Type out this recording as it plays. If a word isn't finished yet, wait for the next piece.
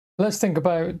Let's think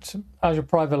about Azure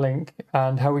Private Link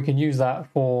and how we can use that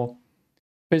for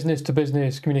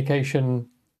business-to-business communication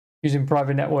using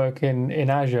private network in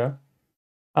Azure.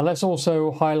 And let's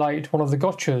also highlight one of the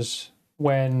gotchas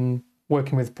when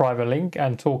working with Private Link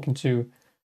and talking to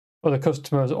other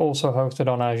customers also hosted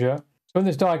on Azure. So in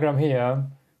this diagram here,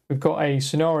 we've got a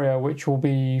scenario which will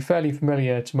be fairly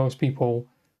familiar to most people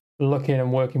looking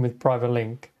and working with Private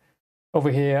Link. Over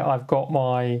here, I've got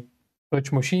my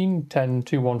virtual machine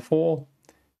 10.2.1.4.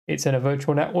 It's in a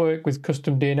virtual network with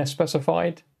custom DNS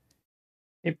specified.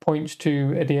 It points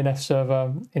to a DNS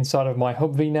server inside of my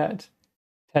hub VNet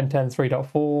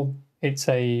 10.10.3.4. It's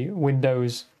a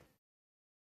Windows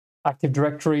Active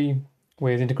Directory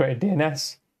with integrated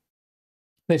DNS.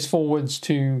 This forwards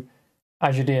to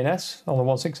Azure DNS on the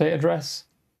 168 address.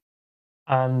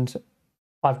 And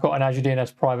I've got an Azure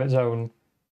DNS private zone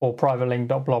for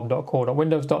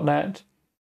privatelink.blob.core.windows.net,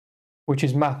 which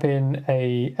is mapping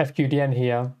a FQDN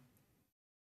here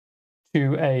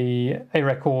to a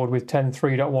record with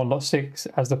 10.3.1.6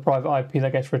 as the private IP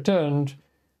that gets returned,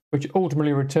 which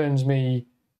ultimately returns me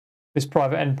this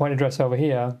private endpoint address over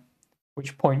here,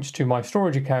 which points to my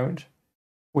storage account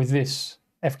with this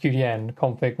FQDN,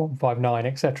 config 159,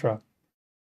 etc.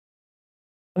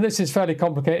 And this is fairly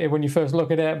complicated when you first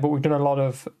look at it, but we've done a lot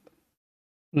of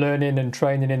learning and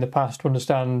training in the past to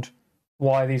understand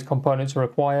why these components are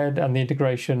required and the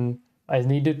integration is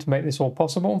needed to make this all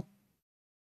possible.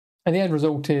 And the end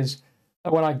result is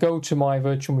that when I go to my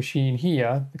virtual machine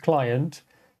here, the client,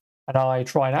 and I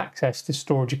try and access this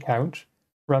storage account,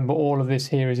 remember all of this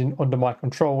here is under my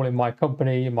control in my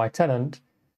company, in my tenant,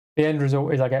 the end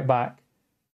result is I get back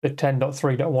the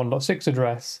 10.3.1.6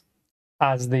 address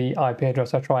as the IP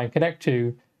address I try and connect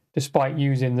to, despite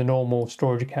using the normal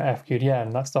storage account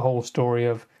FQDN. That's the whole story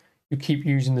of you keep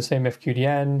using the same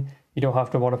FQDN, you don't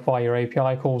have to modify your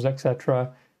API calls,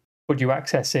 etc., but you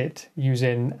access it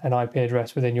using an IP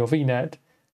address within your VNet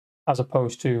as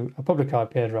opposed to a public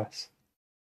IP address.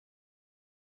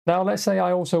 Now, let's say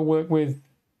I also work with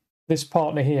this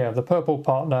partner here, the purple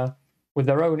partner, with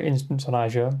their own instance on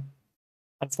Azure,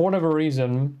 and for whatever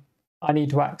reason, I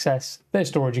need to access their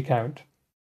storage account.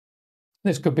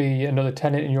 This could be another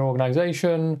tenant in your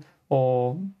organization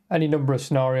or any number of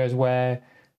scenarios where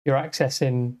you're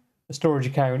accessing a storage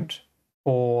account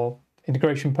for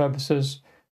integration purposes,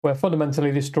 where fundamentally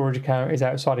this storage account is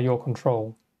outside of your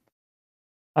control.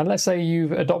 And let's say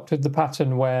you've adopted the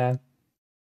pattern where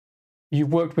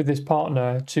you've worked with this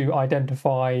partner to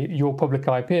identify your public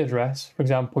IP address. For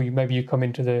example, maybe you come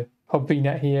into the hub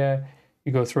VNet here,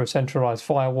 you go through a centralized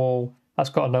firewall that's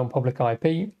got a known public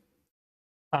IP.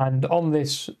 And on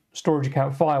this storage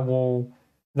account firewall,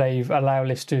 they've allow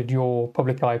listed your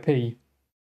public IP.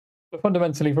 But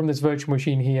fundamentally, from this virtual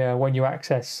machine here, when you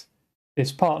access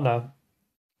this partner,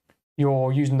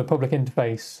 you're using the public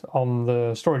interface on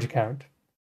the storage account.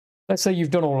 Let's say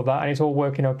you've done all of that and it's all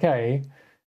working okay.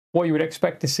 What you would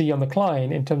expect to see on the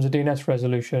client in terms of DNS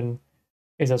resolution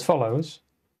is as follows.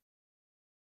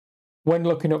 When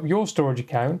looking up your storage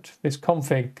account, this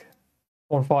config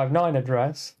 159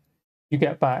 address, you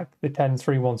get back the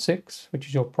 10.3.1.6, which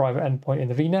is your private endpoint in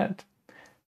the VNet.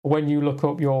 When you look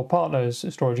up your partner's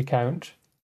storage account,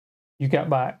 you get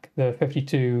back the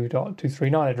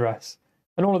 52.239 address.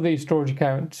 And all of these storage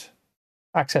account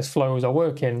access flows are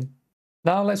working.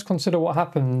 Now let's consider what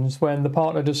happens when the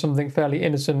partner does something fairly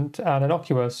innocent and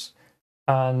innocuous,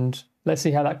 and let's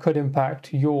see how that could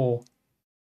impact your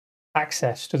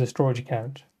access to the storage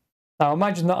account. Now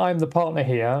imagine that I'm the partner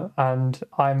here and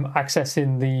I'm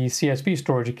accessing the CSV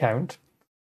storage account,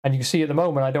 and you can see at the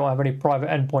moment I don't have any private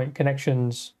endpoint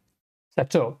connections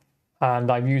set up,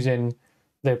 and I'm using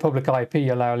the public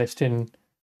IP allow listing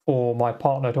for my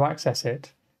partner to access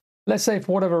it. Let's say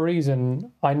for whatever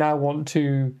reason I now want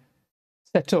to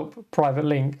set up Private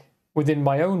Link within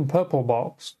my own purple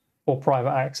box for private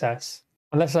access.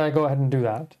 And let's say I go ahead and do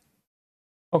that.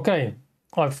 Okay,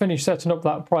 I've finished setting up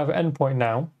that private endpoint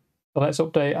now. So let's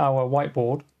update our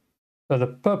whiteboard. So the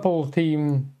purple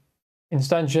team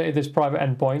instantiated this private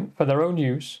endpoint for their own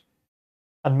use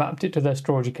and mapped it to their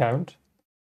storage account.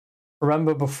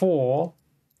 Remember before,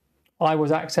 I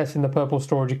was accessing the purple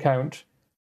storage account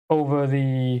over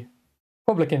the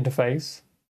public interface,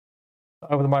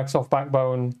 over the Microsoft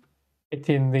backbone,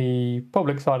 hitting the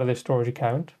public side of this storage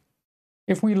account.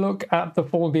 If we look at the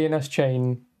full DNS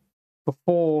chain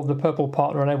before the purple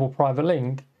partner enabled Private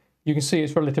Link, you can see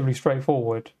it's relatively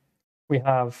straightforward. We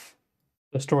have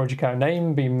the storage account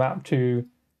name being mapped to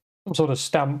some sort of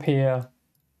stamp here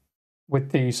with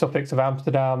the suffix of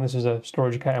Amsterdam. This is a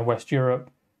storage account in West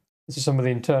Europe. This is some of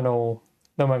the internal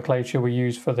nomenclature we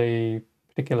use for the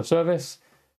particular service.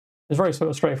 It's very sort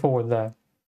of straightforward there.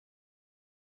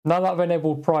 Now that I've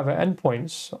enabled private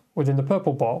endpoints within the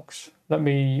purple box, let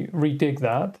me redig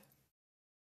that.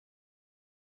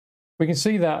 We can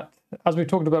see that, as we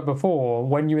talked about before,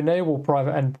 when you enable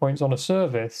private endpoints on a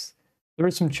service, there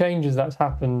is some changes that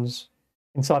happens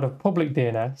inside of public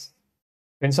DNS.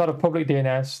 Inside of public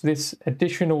DNS, this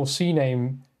additional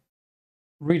CNAME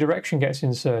redirection gets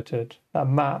inserted that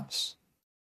maps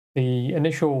the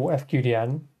initial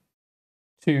FQDN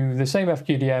to the same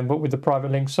FQDN but with the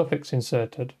private link suffix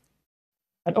inserted.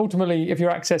 And ultimately, if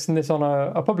you're accessing this on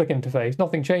a public interface,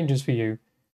 nothing changes for you.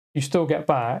 You still get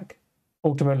back,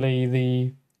 ultimately,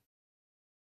 the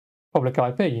public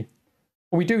IP.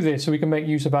 We do this so we can make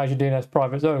use of Azure DNS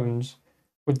private zones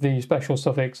with the special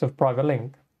suffix of private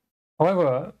link.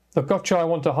 However, the gotcha I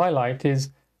want to highlight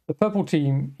is the purple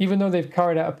team, even though they've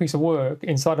carried out a piece of work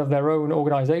inside of their own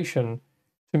organization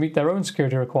to meet their own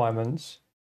security requirements,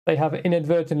 they have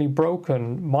inadvertently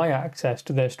broken my access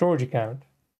to their storage account.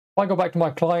 If I go back to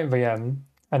my client VM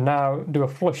and now do a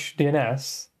flush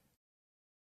DNS,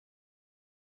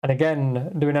 and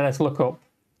again do an NS lookup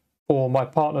for my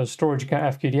partner's storage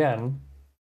account FQDN,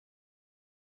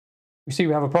 we see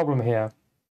we have a problem here.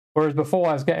 Whereas before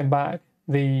I was getting back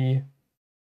the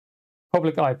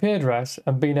public IP address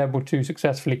and being able to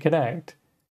successfully connect,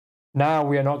 now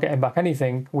we are not getting back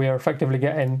anything. We are effectively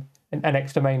getting an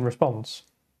NXDOMAIN response.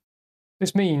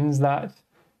 This means that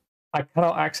I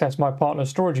cannot access my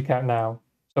partner's storage account now.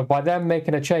 So by them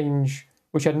making a change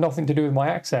which had nothing to do with my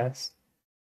access,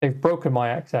 they've broken my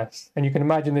access. And you can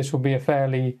imagine this will be a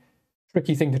fairly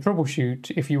tricky thing to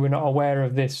troubleshoot if you were not aware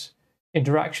of this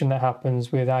interaction that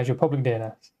happens with Azure Public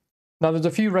DNS. Now, there's a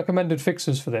few recommended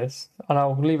fixes for this, and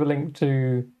I'll leave a link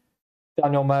to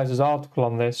Daniel Mausers' article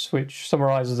on this, which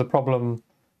summarizes the problem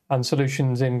and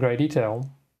solutions in great detail.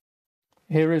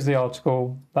 Here is the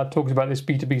article that talks about this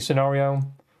B2B scenario.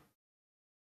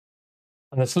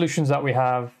 And the solutions that we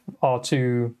have are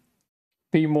to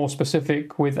be more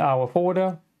specific with our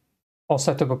forwarder or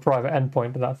set up a private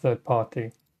endpoint to that third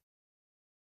party.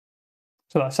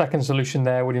 So that second solution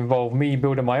there would involve me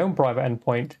building my own private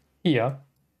endpoint here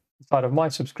inside of my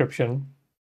subscription,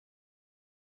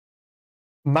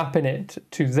 mapping it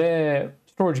to their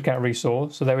storage account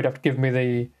resource. So they would have to give me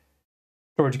the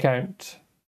storage account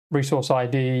resource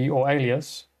ID or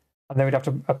alias, and they would have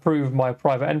to approve my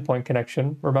private endpoint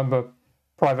connection. Remember,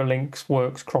 private links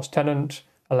works cross-tenant,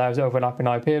 allows overlapping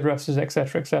IP addresses,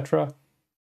 etc., etc.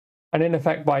 And in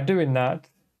effect, by doing that,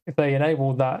 if they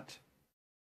enabled that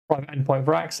private endpoint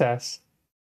for access,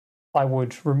 I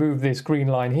would remove this green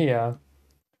line here.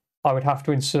 I would have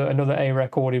to insert another A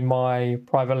record in my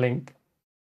private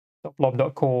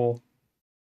link.blob.core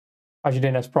Azure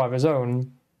DNS private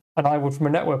zone, and I would, from a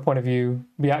network point of view,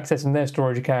 be accessing their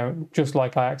storage account just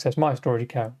like I access my storage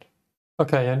account.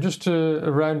 Okay, and just to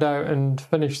round out and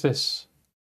finish this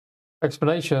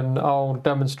explanation, I'll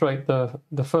demonstrate the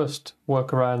first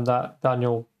workaround that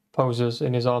Daniel poses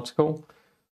in his article.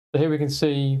 So here we can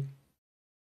see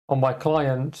on my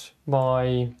client,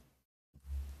 my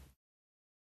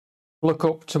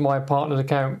lookup to my partner's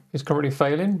account is currently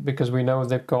failing because we know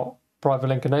they've got private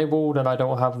link enabled and I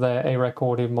don't have their A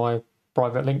record in my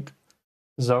private link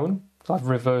zone. So I've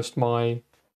reversed my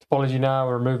topology now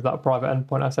and removed that private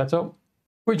endpoint I set up.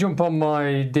 We jump on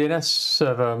my DNS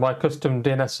server, my custom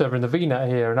DNS server in the VNet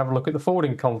here, and have a look at the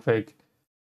forwarding config.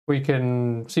 We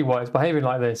can see why it's behaving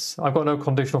like this. I've got no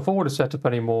conditional forwarder set up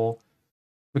anymore.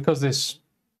 Because this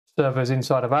server is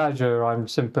inside of Azure, I'm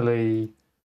simply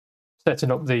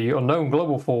setting up the unknown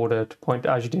global forwarder to point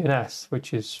to Azure DNS,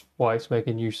 which is why it's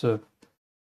making use of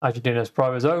Azure DNS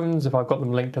private zones if I've got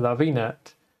them linked to that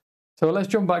VNet. So let's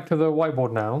jump back to the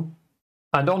whiteboard now.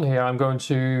 And on here, I'm going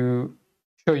to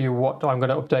show you what I'm going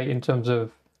to update in terms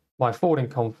of my forwarding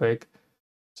config.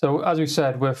 So as we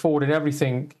said, we're forwarding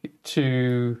everything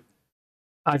to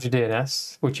Azure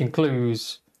DNS, which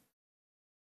includes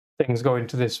things going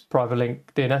to this private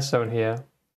link DNS zone here.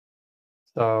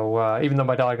 So even though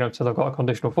my diagram says I've got a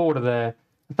conditional forwarder there,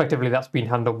 effectively that's been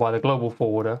handled by the global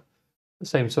forwarder, the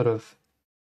same sort of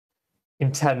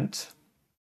intent.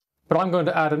 But I'm going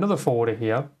to add another forwarder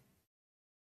here,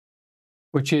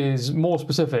 which is more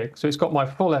specific. So it's got my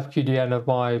full FQDN of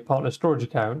my partner storage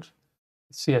account,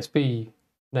 CSP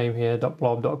name here,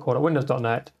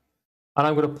 .blob.core.windows.net, and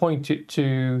I'm going to point it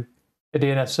to a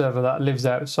DNS server that lives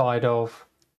outside of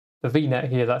the VNet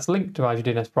here that's linked to Azure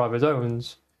DNS private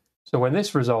zones. So when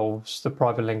this resolves the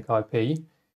private link IP,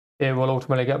 it will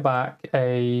ultimately get back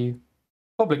a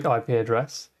public IP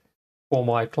address for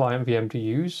my client VM to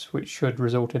use, which should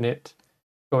result in it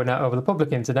going out over the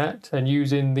public internet and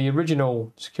using the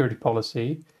original security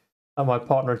policy that my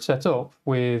partner had set up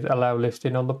with allow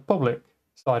listing on the public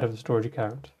side of the storage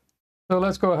account. So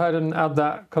let's go ahead and add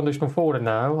that conditional forwarder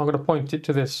now. I'm going to point it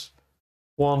to this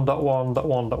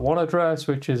 1.1.1.1 address,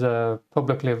 which is a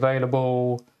publicly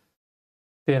available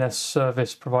DNS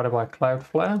service provided by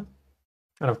CloudFlare.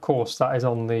 And of course, that is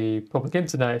on the public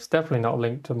internet. It's definitely not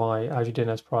linked to my Azure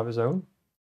DNS private zone.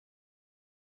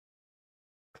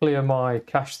 Clear my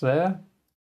cache there.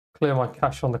 Clear my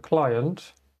cache on the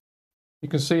client. You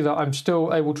can see that I'm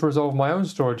still able to resolve my own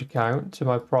storage account to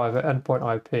my private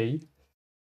endpoint IP.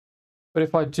 But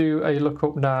if I do a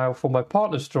lookup now for my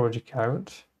partner's storage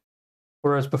account,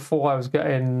 whereas before I was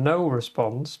getting no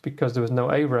response because there was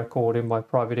no A record in my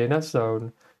private DNS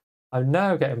zone, I'm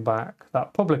now getting back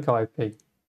that public IP.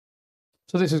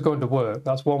 So this is going to work.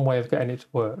 That's one way of getting it to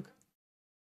work.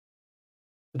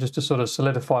 So just to sort of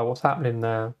solidify what's happening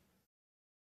there,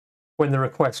 when the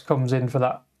request comes in for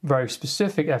that very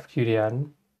specific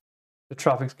FQDN, the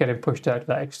traffic's getting pushed out to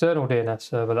that external DNS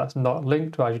server that's not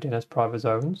linked to Azure DNS private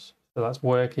zones. So that's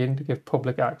working to give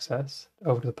public access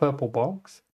over to the purple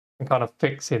box and kind of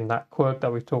fixing that quirk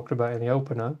that we talked about in the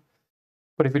opener.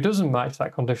 But if it doesn't match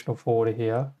that conditional forwarder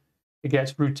here, it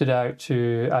gets routed out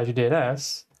to Azure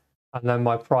DNS, and then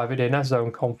my private DNS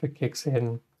zone config kicks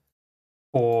in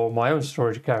for my own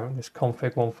storage account. This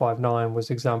config 159 was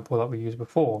the example that we used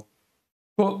before.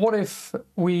 But what if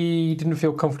we didn't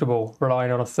feel comfortable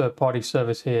relying on a third-party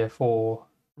service here for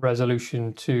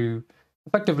resolution to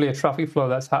effectively a traffic flow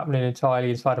that's happening entirely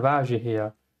inside of Azure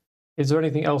here? Is there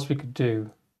anything else we could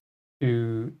do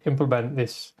to implement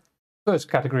this first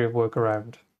category of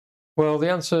workaround? Well, the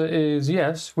answer is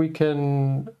yes. We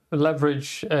can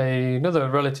leverage another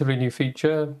relatively new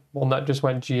feature, one that just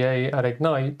went GA at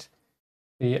Ignite,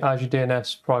 the Azure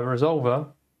DNS Private Resolver,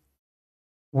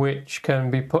 which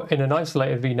can be put in an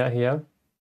isolated VNet here,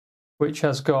 which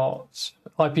has got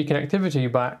IP connectivity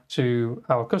back to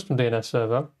our custom DNS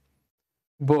server,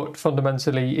 but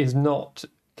fundamentally is not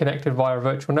connected via a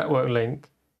virtual network link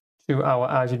to our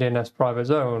Azure DNS private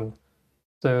zone.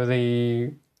 So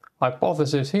the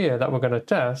hypothesis here that we're going to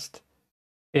test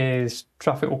is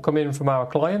traffic will come in from our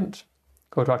client,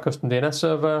 go to our custom DNS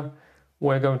server.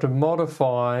 We're going to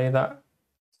modify that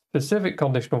specific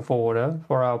conditional forwarder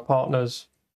for our partner's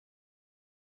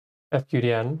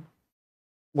FQDN.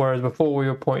 Whereas before we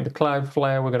were pointing to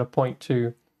CloudFlare, we're going to point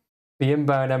to the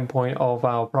inbound endpoint of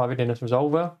our private DNS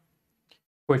resolver,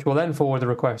 which will then forward the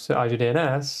request to Azure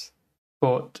DNS.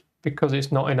 But because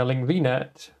it's not in a linked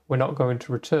VNet, we're not going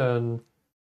to return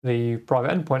the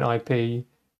private endpoint IP.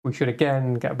 We should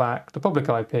again get back the public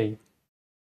IP.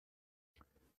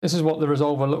 This is what the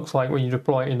resolver looks like when you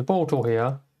deploy it in the portal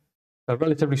here. So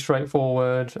relatively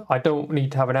straightforward. I don't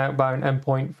need to have an outbound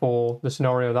endpoint for the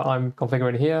scenario that I'm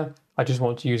configuring here. I just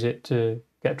want to use it to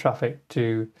get traffic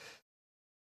to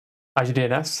Azure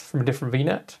DNS from a different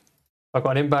VNet. I've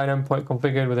got an inbound endpoint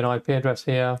configured with an IP address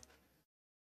here. I'm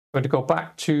going to go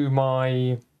back to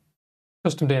my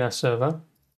custom DNS server,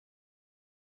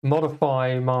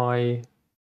 modify my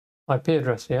IP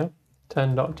address here,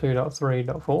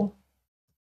 10.2.3.4,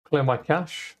 clear my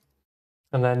cache,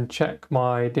 and then check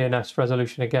my DNS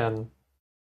resolution again.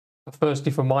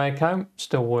 Firstly, for my account,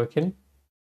 still working.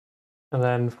 And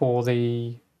then for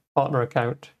the partner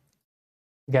account,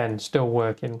 again, still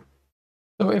working.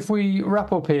 So if we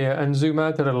wrap up here and zoom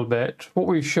out a little bit, what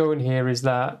we've shown here is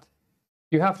that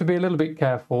you have to be a little bit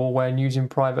careful when using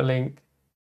Private Link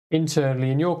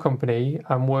internally in your company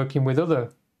and working with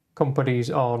other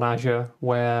companies on Azure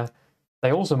where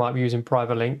they also might be using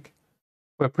Private Link,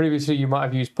 where previously you might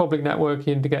have used public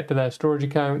networking to get to their storage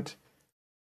account.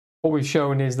 What we've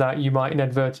shown is that you might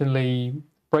inadvertently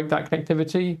break that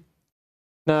connectivity.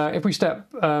 Now, if we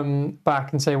step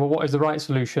back and say, well, what is the right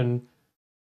solution?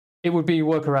 It would be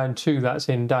workaround 2 that's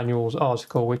in Daniel's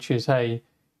article, which is, hey,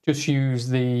 just use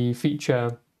the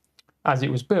feature as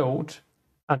it was built,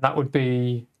 and that would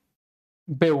be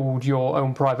build your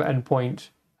own private endpoint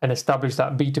and establish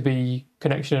that B2B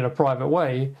connection in a private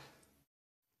way,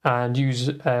 and use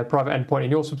a private endpoint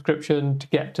in your subscription to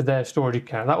get to their storage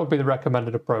account. That would be the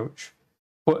recommended approach.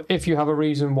 But if you have a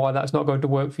reason why that's not going to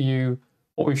work for you,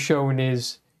 what we've shown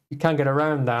is you can get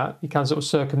around that. You can sort of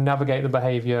circumnavigate the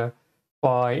behavior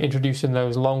by introducing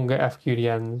those longer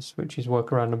FQDNs, which is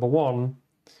workaround number 1.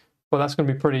 But that's going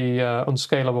to be pretty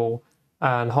unscalable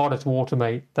and harder to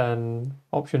automate than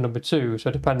option number 2. So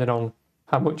depending on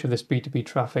how much of this B2B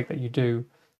traffic that you do,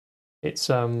 it's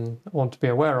one to be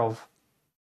aware of.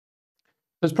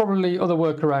 There's probably other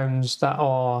workarounds that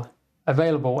are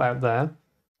available out there.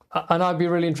 And I'd be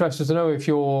really interested to know if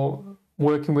you're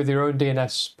working with your own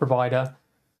DNS provider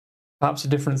perhaps a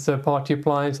different third-party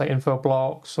appliance like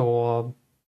InfoBlocks or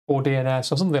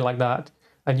DNS or something like that,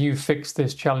 and you fix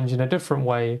this challenge in a different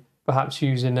way, perhaps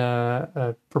using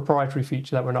a proprietary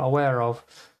feature that we're not aware of.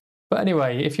 But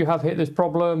anyway, if you have hit this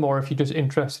problem, or if you're just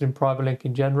interested in Private Link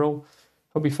in general,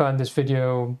 hope you found this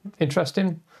video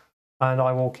interesting, and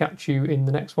I will catch you in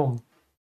the next one.